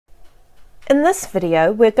In this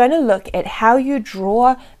video, we're going to look at how you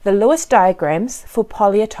draw the Lewis diagrams for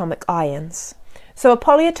polyatomic ions. So a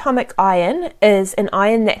polyatomic ion is an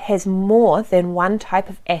ion that has more than one type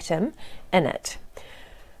of atom in it.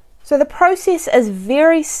 So the process is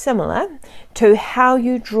very similar to how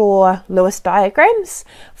you draw Lewis diagrams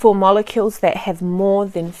for molecules that have more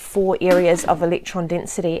than 4 areas of electron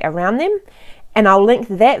density around them, and I'll link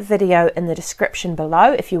that video in the description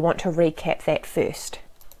below if you want to recap that first.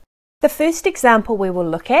 The first example we will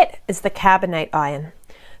look at is the carbonate ion.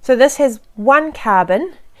 So this has 1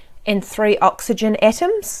 carbon and 3 oxygen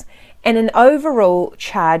atoms and an overall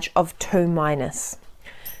charge of 2-.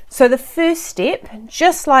 So the first step,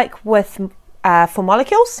 just like with for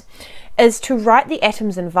molecules, is to write the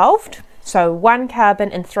atoms involved. So 1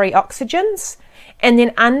 carbon and 3 oxygens, and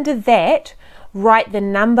then under that write the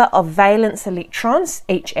number of valence electrons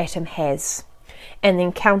each atom has, and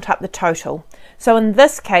then count up the total. So in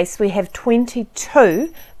this case we have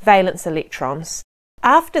 22 valence electrons.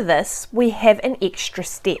 After this we have an extra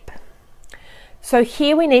step. So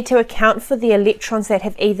here we need to account for the electrons that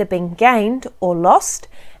have either been gained or lost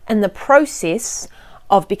in the process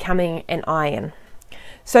of becoming an ion.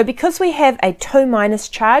 So because we have a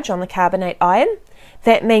 2- charge on the carbonate ion,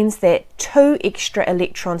 that means that 2 extra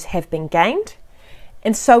electrons have been gained,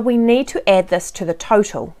 and so we need to add this to the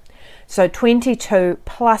total. So 22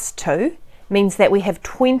 plus 2 means that we have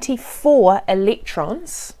 24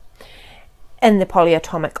 electrons in the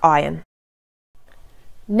polyatomic ion.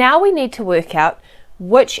 Now we need to work out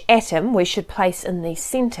which atom we should place in the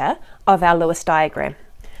center of our Lewis diagram.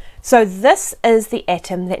 So this is the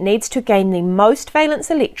atom that needs to gain the most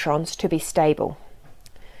valence electrons to be stable.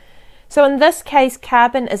 So in this case,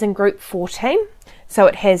 carbon is in group 14, so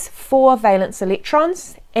it has 4 valence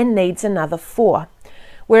electrons and needs another 4.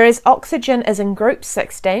 Whereas oxygen is in group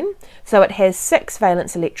 16, so it has 6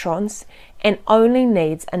 valence electrons and only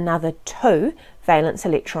needs another 2 valence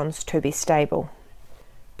electrons to be stable.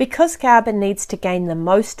 Because carbon needs to gain the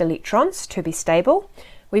most electrons to be stable,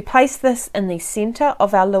 we place this in the center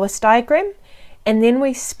of our Lewis diagram, and then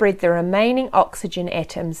we spread the remaining oxygen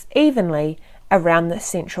atoms evenly around the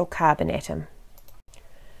central carbon atom.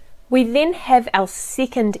 We then have our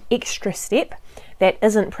second extra step that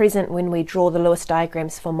isn't present when we draw the Lewis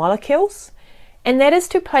diagrams for molecules, and that is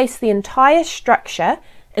to place the entire structure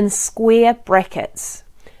in square brackets.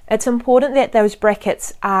 It's important that those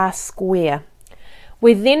brackets are square.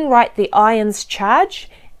 We then write the ion's charge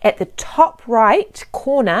at the top right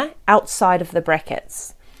corner outside of the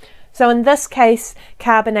brackets. So in this case,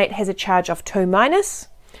 carbonate has a charge of 2-,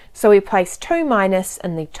 so we place 2-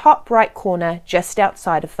 in the top right corner just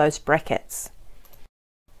outside of those brackets.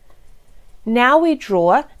 Now we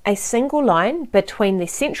draw a single line between the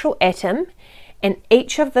central atom and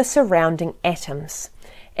each of the surrounding atoms,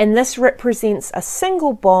 and this represents a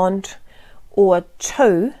single bond or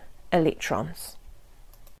 2 electrons.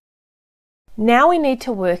 Now we need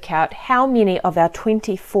to work out how many of our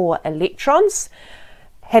 24 electrons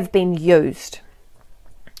have been used.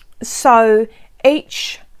 So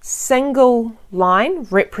each single line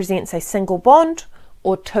represents a single bond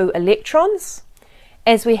or 2 electrons.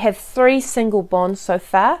 As we have 3 single bonds so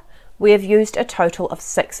far, we have used a total of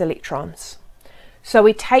 6 electrons. So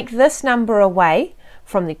we take this number away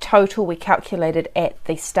from the total we calculated at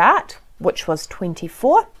the start, which was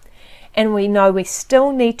 24, and we know we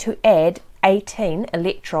still need to add 18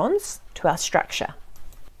 electrons to our structure.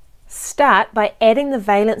 Start by adding the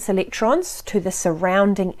valence electrons to the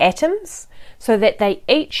surrounding atoms so that they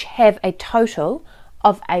each have a total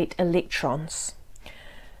of 8 electrons.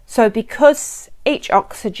 So because each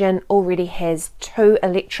oxygen already has 2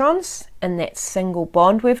 electrons in that single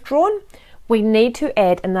bond we've drawn, we need to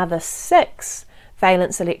add another 6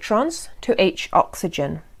 valence electrons to each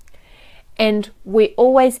oxygen. And we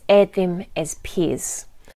always add them as pairs.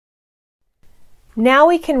 Now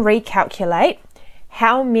we can recalculate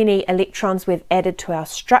how many electrons we've added to our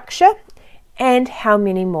structure and how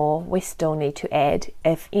many more we still need to add,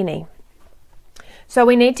 if any. So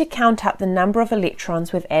we need to count up the number of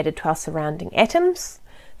electrons we've added to our surrounding atoms.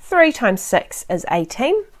 3 times 6 is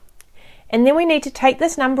 18. And then we need to take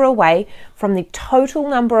this number away from the total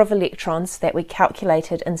number of electrons that we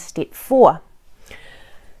calculated in step 4.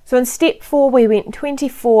 So in step 4 we went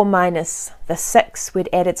 24 minus the 6 we'd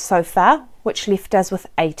added so far, which left us with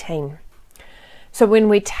 18. So when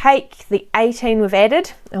we take the 18 we've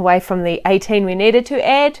added away from the 18 we needed to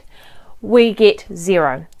add, we get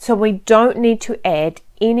 0. So we don't need to add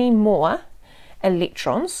any more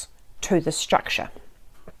electrons to the structure.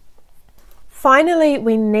 Finally,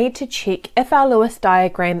 we need to check if our Lewis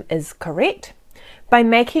diagram is correct by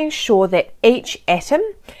making sure that each atom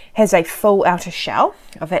has a full outer shell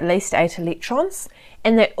of at least 8 electrons,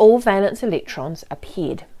 and that all valence electrons are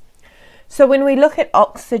paired. So when we look at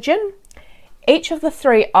oxygen, each of the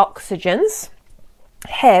 3 oxygens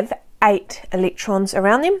have 8 electrons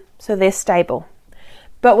around them, so they're stable.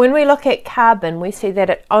 But when we look at carbon, we see that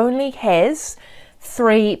it only has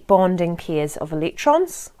 3 bonding pairs of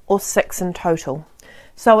electrons, or 6 in total,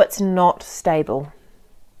 so it's not stable.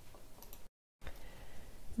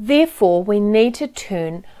 Therefore, we need to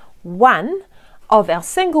turn one of our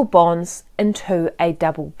single bonds into a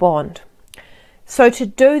double bond. So to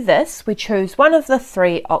do this, we choose one of the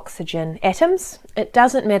 3 oxygen atoms. It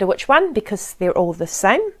doesn't matter which one because they're all the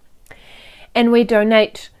same. And we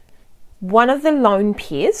donate one of the lone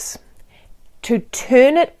pairs to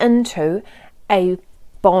turn it into a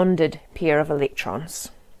bonded pair of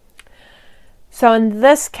electrons. So in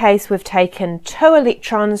this case, we've taken 2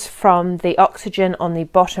 electrons from the oxygen on the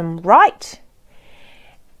bottom right,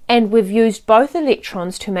 and we've used both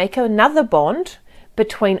electrons to make another bond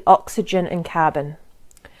between oxygen and carbon.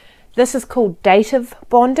 This is called dative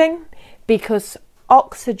bonding because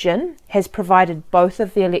oxygen has provided both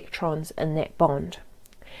of the electrons in that bond.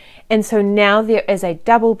 And so now there is a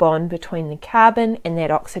double bond between the carbon and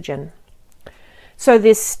that oxygen. So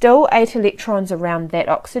there's still 8 electrons around that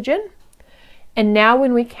oxygen. And now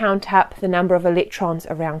when we count up the number of electrons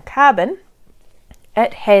around carbon,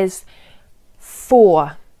 it has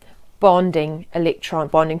 4 bonding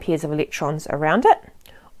pairs of electrons around it,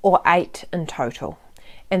 or 8 in total.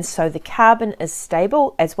 And so the carbon is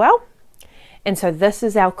stable as well. And so this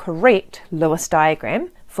is our correct Lewis diagram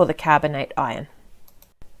for the carbonate ion.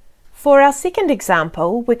 For our second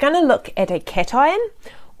example, we're going to look at a cation,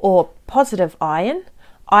 or positive ion,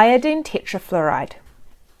 iodine tetrafluoride.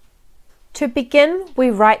 To begin, we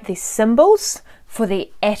write the symbols for the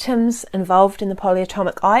atoms involved in the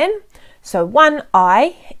polyatomic ion. So 1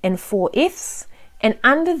 I and 4 Fs, and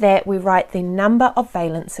under that we write the number of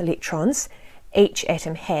valence electrons each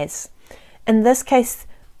atom has. In this case,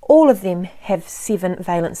 all of them have 7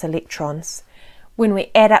 valence electrons. When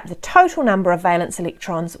we add up the total number of valence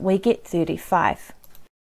electrons, we get 35.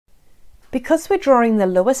 Because we're drawing the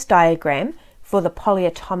Lewis diagram for the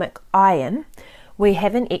polyatomic ion, we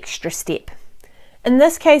have an extra step. In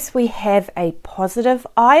this case, we have a positive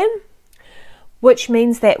ion, which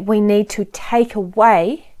means that we need to take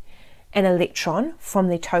away an electron from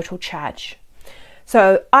the total charge.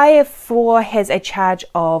 So IF4 has a charge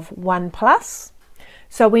of 1 plus,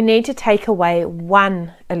 so we need to take away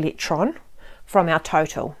 1 electron from our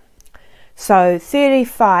total. So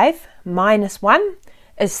 35 minus 1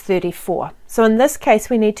 is 34. So in this case,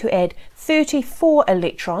 we need to add 34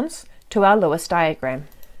 electrons to our Lewis diagram.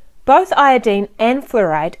 Both iodine and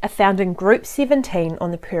fluoride are found in group 17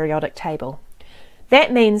 on the periodic table.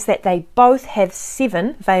 That means that they both have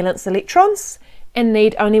 7 valence electrons and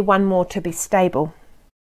need only 1 more to be stable.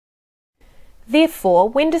 Therefore,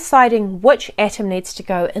 when deciding which atom needs to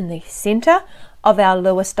go in the centre of our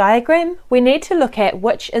Lewis diagram, we need to look at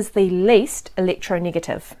which is the least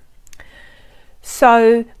electronegative.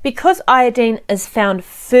 So, because iodine is found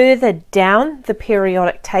further down the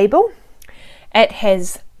periodic table, it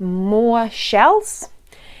has more shells,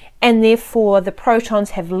 and therefore the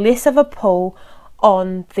protons have less of a pull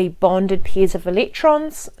on the bonded pairs of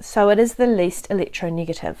electrons, so it is the least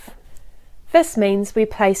electronegative. This means we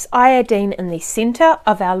place iodine in the centre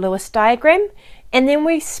of our Lewis diagram, and then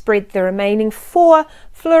we spread the remaining 4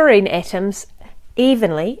 fluorine atoms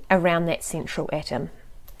evenly around that central atom.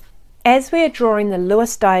 As we are drawing the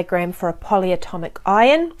Lewis diagram for a polyatomic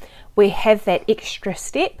ion, we have that extra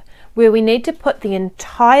step where we need to put the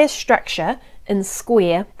entire structure in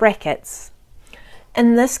square brackets.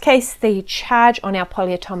 In this case, the charge on our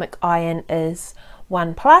polyatomic ion is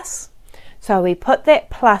 1 plus, so we put that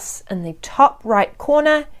plus in the top right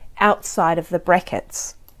corner outside of the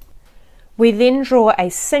brackets. We then draw a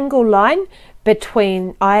single line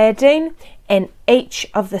between iodine and each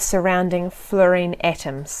of the surrounding fluorine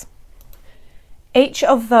atoms. Each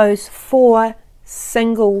of those 4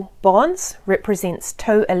 single bonds represents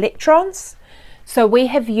 2 electrons, so we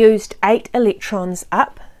have used 8 electrons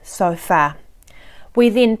up so far. We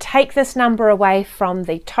then take this number away from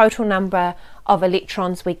the total number of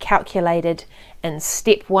electrons we calculated in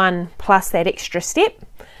step 1 plus that extra step,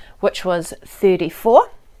 which was 34.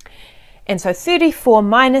 And so 34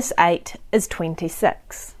 minus 8 is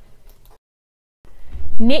 26.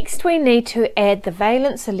 Next, we need to add the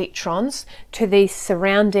valence electrons to the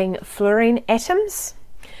surrounding fluorine atoms.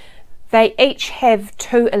 They each have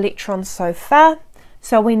 2 electrons so far,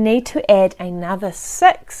 so we need to add another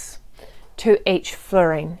 6 to each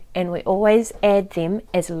fluorine, and we always add them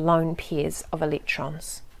as lone pairs of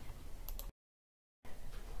electrons.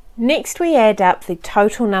 Next we add up the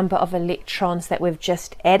total number of electrons that we've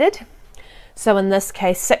just added. So in this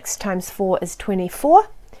case 6 times 4 is 24,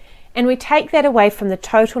 and we take that away from the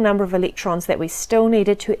total number of electrons that we still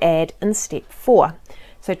needed to add in step 4.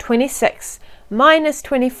 So 26 minus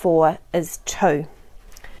 24 is 2.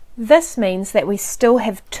 This means that we still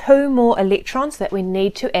have 2 more electrons that we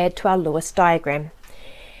need to add to our Lewis diagram.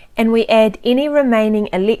 And we add any remaining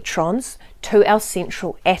electrons to our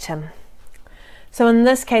central atom. So in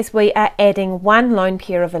this case we are adding 1 lone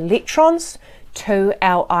pair of electrons to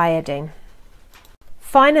our iodine.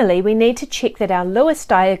 Finally, we need to check that our Lewis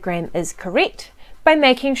diagram is correct by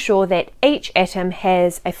making sure that each atom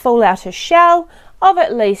has a full outer shell of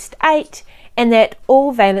at least 8 and that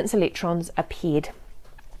all valence electrons are paired.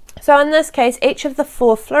 So in this case, each of the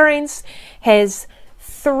 4 fluorines has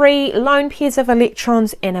 3 lone pairs of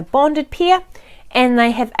electrons and a bonded pair, and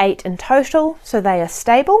they have 8 in total, so they are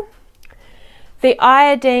stable. The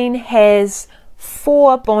iodine has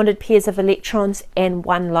 4 bonded pairs of electrons and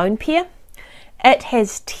 1 lone pair. It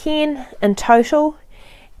has 10 in total,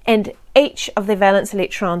 and each of the valence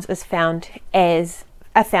electrons is found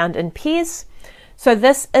in pairs. So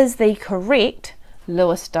this is the correct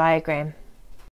Lewis diagram.